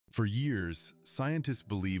For years, scientists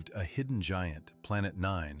believed a hidden giant, Planet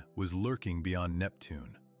 9, was lurking beyond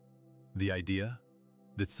Neptune. The idea?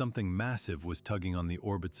 That something massive was tugging on the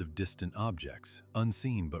orbits of distant objects,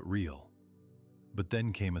 unseen but real. But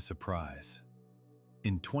then came a surprise.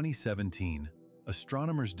 In 2017,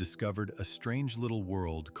 astronomers discovered a strange little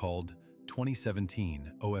world called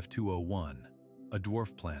 2017 OF201, a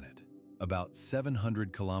dwarf planet, about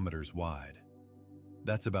 700 kilometers wide.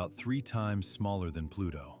 That's about 3 times smaller than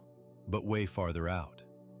Pluto, but way farther out.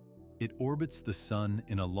 It orbits the Sun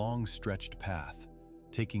in a long stretched path,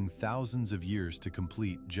 taking thousands of years to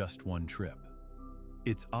complete just one trip.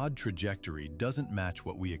 Its odd trajectory doesn't match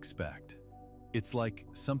what we expect. It's like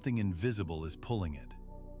something invisible is pulling it.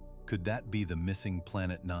 Could that be the missing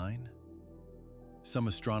Planet 9? Some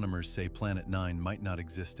astronomers say Planet 9 might not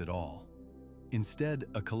exist at all. Instead,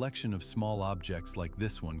 a collection of small objects like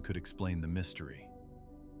this one could explain the mystery.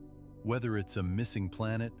 Whether it's a missing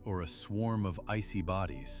planet or a swarm of icy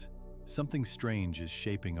bodies, something strange is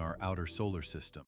shaping our outer solar system.